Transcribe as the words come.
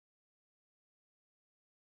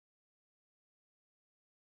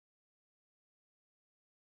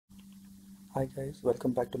Hi guys,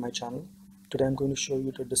 welcome back to my channel. Today I'm going to show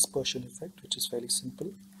you the dispersion effect, which is fairly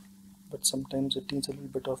simple, but sometimes it needs a little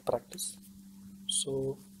bit of practice.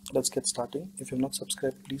 So let's get starting. If you've not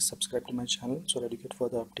subscribed, please subscribe to my channel so that you get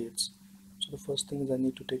further updates. So the first thing is I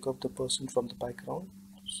need to take off the person from the background.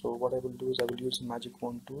 So what I will do is I will use the magic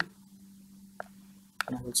wand tool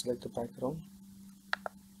and I will select the background.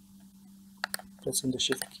 Pressing the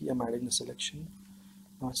shift key, I'm adding the selection.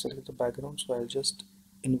 Now I select the background, so I'll just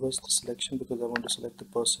inverse the selection because I want to select the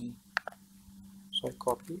person. So I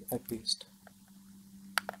copy, I paste.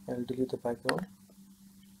 I'll delete the background.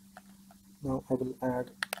 Now I will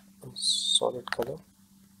add a solid color.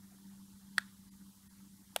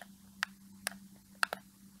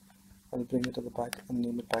 I'll bring it to the back and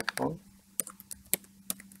name it background.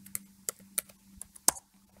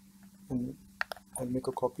 And I'll make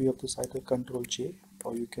a copy of this, either Ctrl J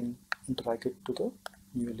or you can drag it to the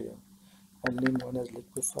new layer. I'll name one as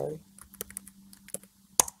liquify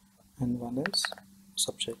and one as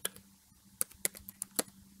subject.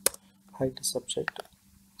 Hide the subject,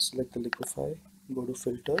 select the liquify, go to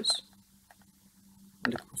filters,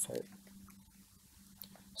 liquify.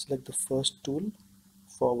 Select the first tool,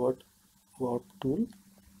 forward warp tool,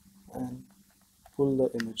 and pull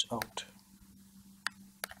the image out.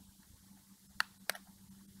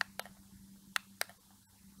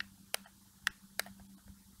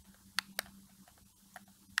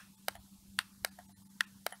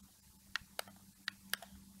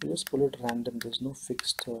 You just pull it random, there's no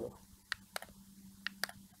fixed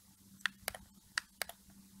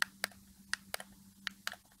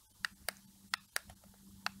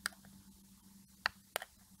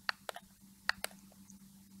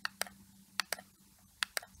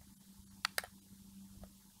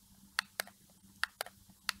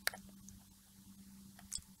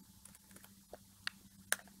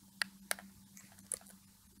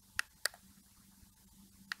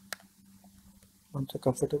Once you're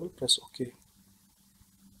comfortable, press OK.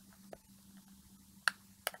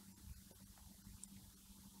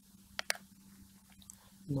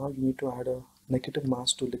 Now you need to add a negative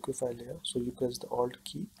mask to liquify layer, so you press the Alt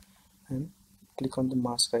key and click on the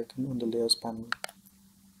mask icon on the layers panel.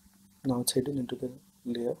 Now it's hidden into the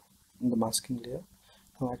layer, in the masking layer.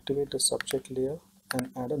 Now activate the subject layer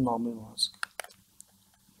and add a normal mask.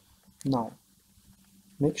 Now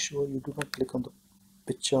make sure you do not click on the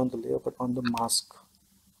picture on the layer but on the mask,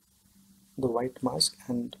 the white mask,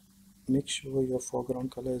 and make sure your foreground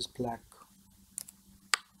color is black.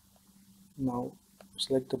 Now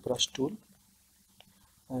select the brush tool.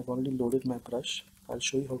 I've already loaded my brush. I'll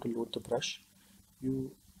show you how to load the brush.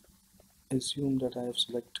 You assume that I have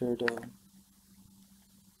selected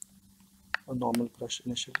a normal brush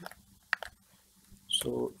initially.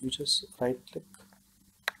 So you just right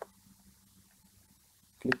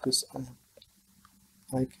click this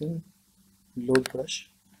icon, load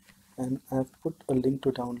brush, and I've put a link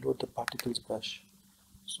to download the particles brush.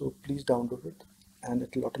 So please download it and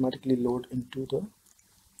it will automatically load into the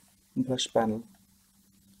brush panel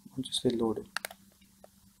once you say load.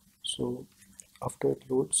 So after it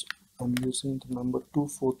loads, I'm using the number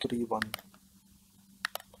 2431.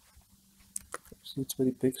 See, it's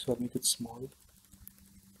very big, so I'll make it small.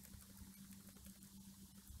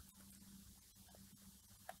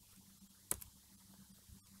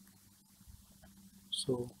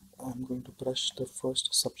 So I'm going to brush the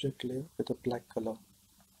first subject layer with a black color.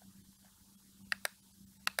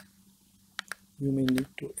 You may need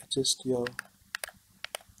to adjust your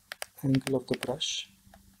angle of the brush.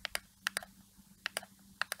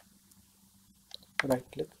 Right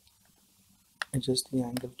click, adjust the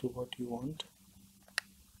angle to what you want.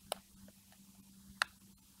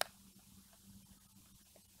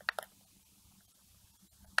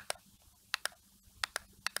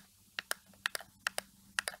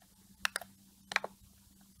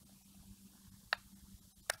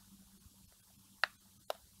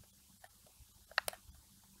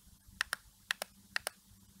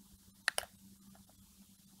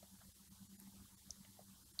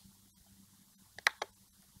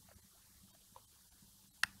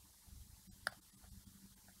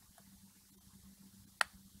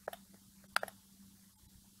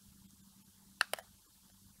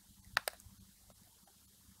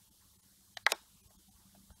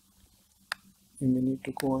 You may need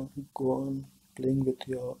to go on playing with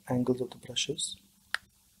your angles of the brushes,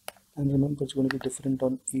 and remember it's going to be different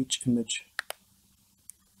on each image.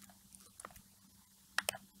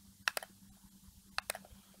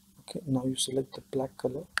 Okay, now you select the black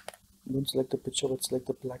color. Don't select the picture but select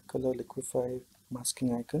the black color liquify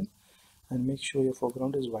masking icon and make sure your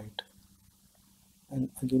foreground is white. And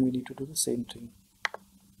again we need to do the same thing.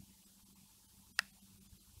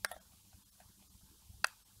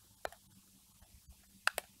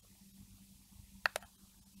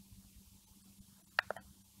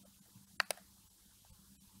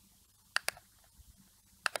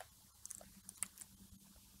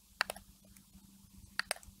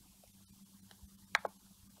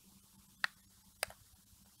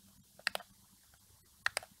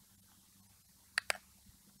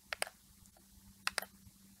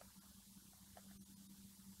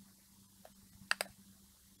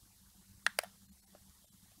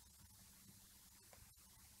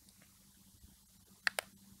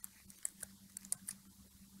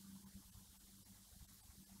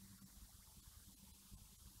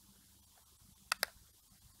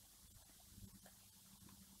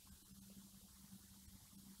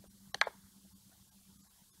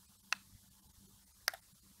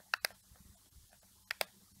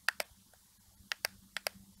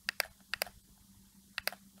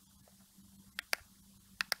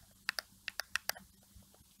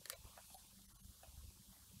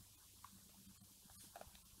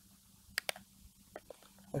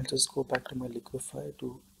 I'll just go back to my liquify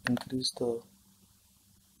to increase the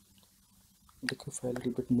liquify a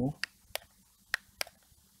little bit more.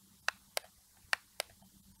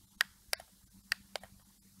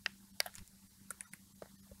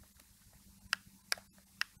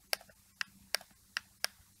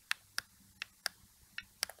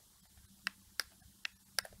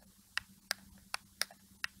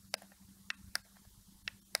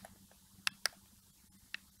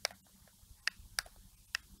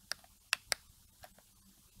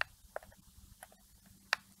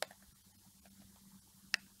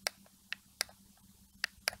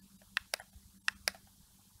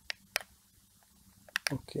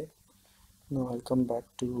 Okay, now I'll come back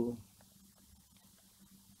to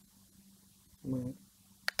my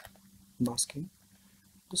masking.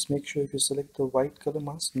 Just make sure if you select the white color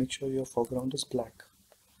mask, make sure your foreground is black,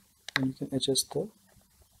 and you can adjust the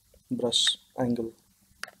brush angle.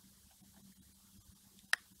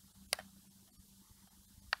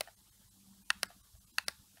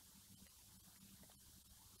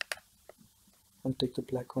 I'll take the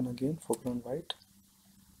black one again, foreground white.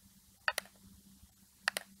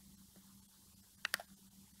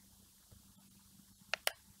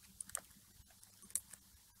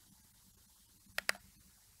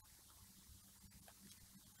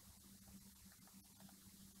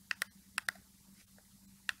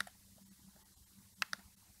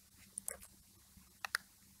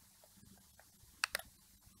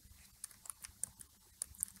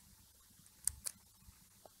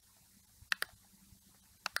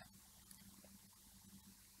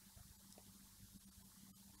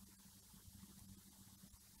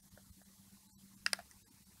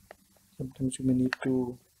 Sometimes you may need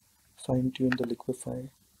to fine tune the liquify.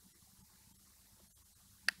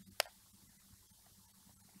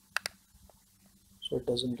 So it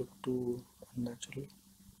doesn't look too unnatural.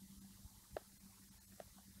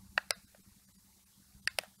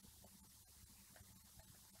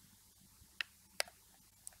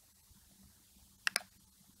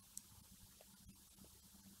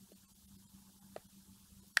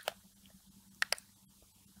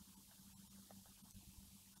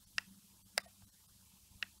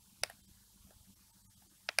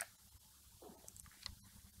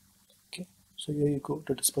 Okay, so here you go,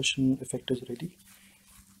 the dispersion effect is ready.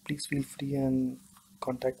 Please feel free and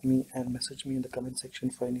contact me and message me in the comment section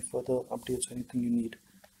for any further updates or anything you need.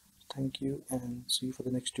 Thank you and see you for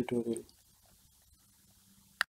the next tutorial.